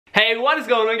Hey, what is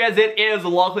going on guys? It is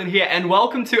Lachlan here and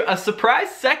welcome to a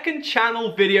surprise second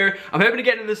channel video. I'm hoping to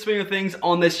get into the swing of things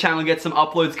on this channel and get some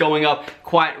uploads going up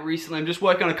quite recently. I'm just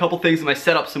working on a couple things with my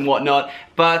setups and whatnot,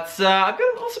 but I've got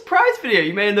a little surprise video.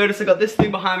 You may have noticed I got this thing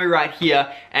behind me right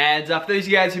here, and for those of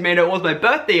you guys who may know, it was my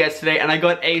birthday yesterday and I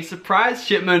got a surprise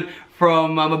shipment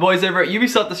from my boys over at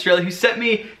Ubisoft Australia, who sent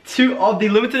me two of the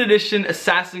limited edition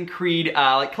Assassin's Creed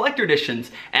like collector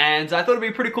editions, and I thought it'd be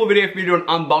a pretty cool video for me to do an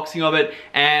unboxing of it.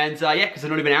 And yeah, because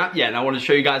they're not even out yet and I wanted to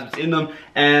show you guys what's in them.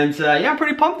 And yeah, I'm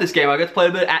pretty pumped this game. I got to play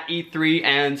a bit at E3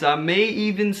 and may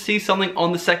even see something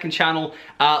on the second channel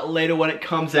later when it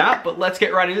comes out, but let's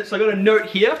get right into it. So I got a note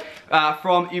here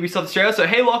from Ubisoft Australia. So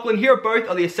hey Lachlan, here are both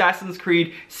of the Assassin's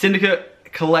Creed Syndicate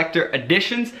collector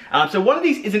editions. So one of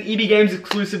these is an EB Games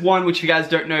exclusive one, which you guys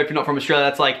don't know if you're not from Australia,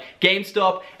 that's like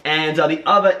GameStop, and the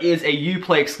other is a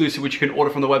Uplay exclusive, which you can order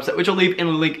from the website, which I'll leave in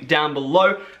a link down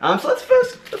below. So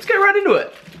let's get right into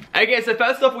it. Okay, so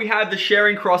first off we have the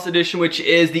Charing Cross edition, which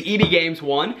is the EB Games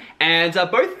one, and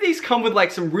both of these come with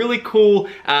like some really cool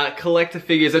collector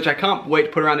figures, which I can't wait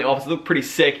to put around the office. They look pretty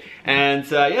sick, and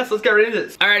yeah, so let's get right into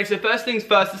this. Alrighty, so first things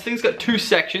first, this thing's got two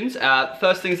sections.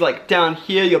 First thing's like down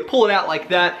here, you pull it out like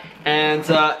that, and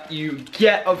you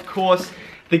get, of course,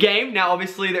 the game. Now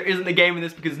obviously there isn't the game in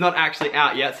this because it's not actually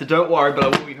out yet, so don't worry, but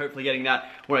I will be hopefully getting that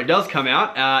when it does come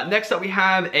out. Next up we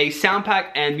have a sound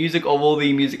pack and music of all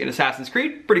the music in Assassin's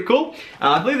Creed. Pretty cool.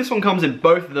 I believe this one comes in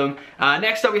both of them.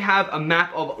 Next up we have a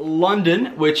map of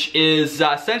London, which is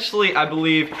essentially, I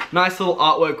believe, nice little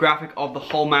artwork graphic of the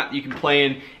whole map that you can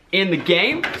play in the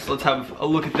game. So let's have a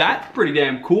look at that. Pretty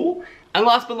damn cool. And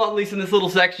last but not least, in this little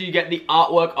section, you get the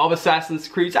artwork of Assassin's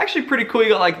Creed. It's actually pretty cool.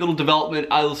 You got like little development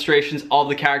illustrations of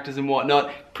the characters and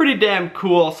whatnot. Pretty damn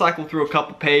cool. I'll cycle through a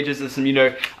couple pages. There's some, you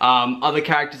know, other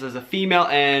characters. There's a female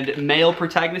and male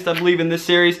protagonist, I believe, in this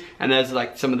series. And there's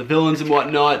like some of the villains and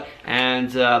whatnot. And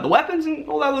the weapons and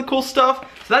all that other cool stuff.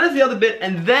 So that is the other bit.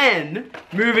 And then,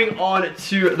 moving on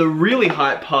to the really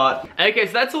hype part. Okay,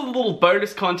 so that's all the little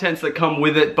bonus contents that come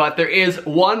with it. But there is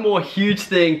one more huge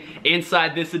thing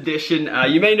inside this edition.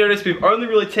 You may notice we've only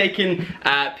really taken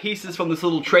pieces from this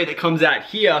little tray that comes out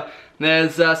here.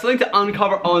 There's something to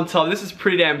uncover on top. This is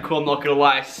pretty damn cool, I'm not gonna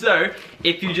lie. So,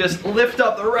 if you just lift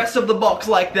up the rest of the box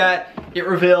like that, it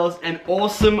reveals an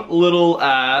awesome little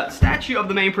statue of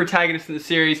the main protagonist in the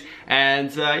series.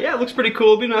 And yeah, it looks pretty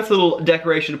cool. It'll be a nice little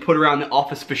decoration to put around the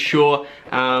office for sure.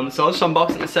 So I'll just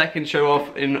unbox it in a second, show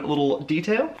off in a little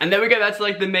detail. And there we go, that's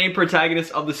like the main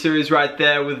protagonist of the series right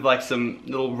there with like some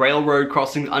little railroad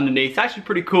crossings underneath. It's actually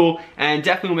pretty cool and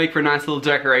definitely will make for a nice little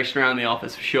decoration around the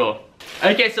office for sure.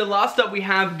 Okay, so last up we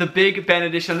have the Big Ben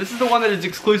edition. This is the one that is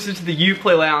exclusive to the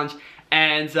Uplay Lounge,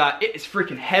 and it is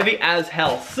freaking heavy as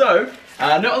hell. So,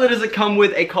 not only does it come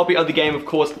with a copy of the game, of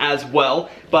course, as well,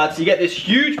 but you get this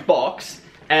huge box,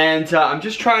 and I'm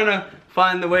just trying to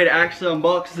find the way to actually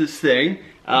unbox this thing.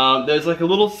 There's like a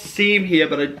little seam here,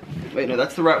 but wait, no,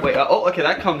 that's the right way. Oh, okay,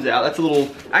 that comes out. That's a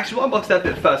little, actually, we'll unbox that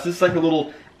bit first. This is like a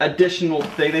little additional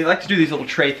thing. They like to do these little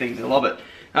tray things. I love it.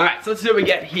 All right, so let's see what we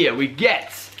get here. We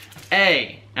get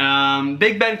a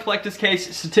Big Ben Collector's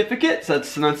Case certificate. So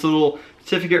that's a nice little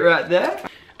certificate right there.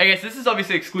 Okay, so this is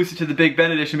obviously exclusive to the Big Ben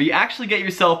edition, but you actually get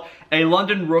yourself a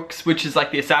London Rooks, which is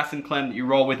like the assassin clan that you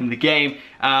roll with in the game,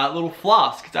 little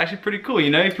flask. It's actually pretty cool, you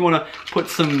know, if you want to put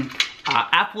some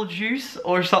apple juice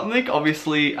or something.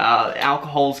 Obviously,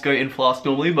 alcohols go in flask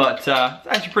normally, but it's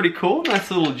actually pretty cool.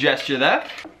 Nice little gesture there.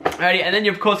 Alrighty, and then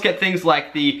you of course get things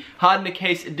like the hardened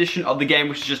case edition of the game,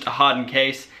 which is just a hardened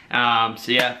case.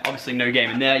 So yeah, obviously no game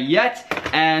in there yet.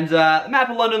 And the map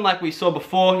of London, like we saw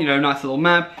before, you know, nice little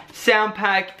map, sound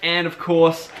pack, and of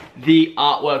course the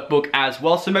artwork book as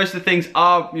well. So most of the things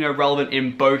are, you know, relevant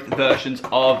in both versions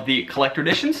of the collector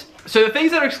editions. So the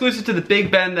things that are exclusive to the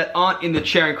Big Ben that aren't in the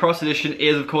Charing Cross edition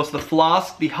is of course the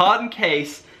flask, the hardened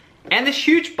case, and this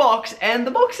huge box, and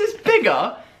the box is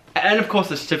bigger, and of course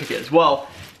the certificate as well.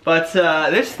 But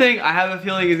this thing, I have a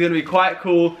feeling, is going to be quite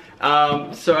cool.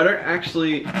 So I don't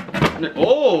actually...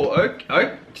 Oh,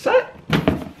 okay,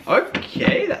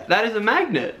 okay, that is a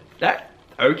magnet.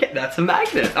 Okay, that's a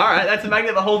magnet. Alright, that's a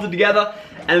magnet that holds it together.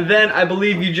 And then I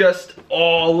believe you just...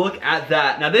 Oh, look at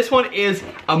that. Now this one is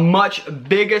a much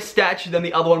bigger statue than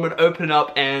the other one. I'm going to open it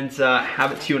up and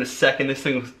have it to you in a second. This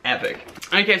thing looks epic.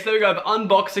 Okay, so there we go. I've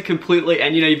unboxed it completely,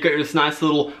 and you know, you've got this nice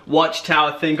little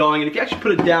watchtower thing going, and if you actually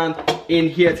put it down in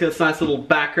here, it's got this nice little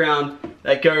background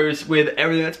that goes with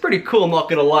everything. That's pretty cool, I'm not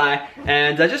gonna lie.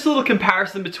 And just a little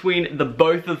comparison between the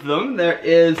both of them. There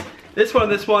is this one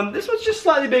and this one. This one's just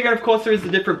slightly bigger, and of course there is a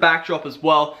different backdrop as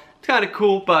well. It's kind of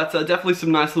cool, but definitely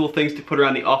some nice little things to put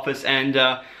around the office, and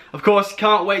Of course,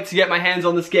 can't wait to get my hands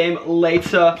on this game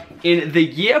later in the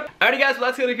year. Alrighty guys, well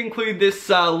that's going to conclude this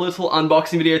little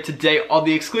unboxing video today of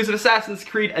the exclusive Assassin's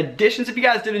Creed editions. If you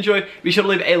guys did enjoy, be sure to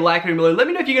leave a like down below. Let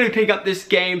me know if you're going to pick up this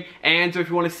game and if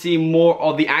you want to see more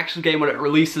of the actual game when it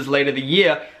releases later the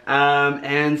year.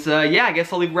 Yeah, I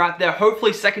guess I'll leave it right there.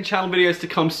 Hopefully second channel videos to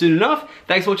come soon enough.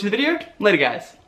 Thanks for watching the video. Later guys.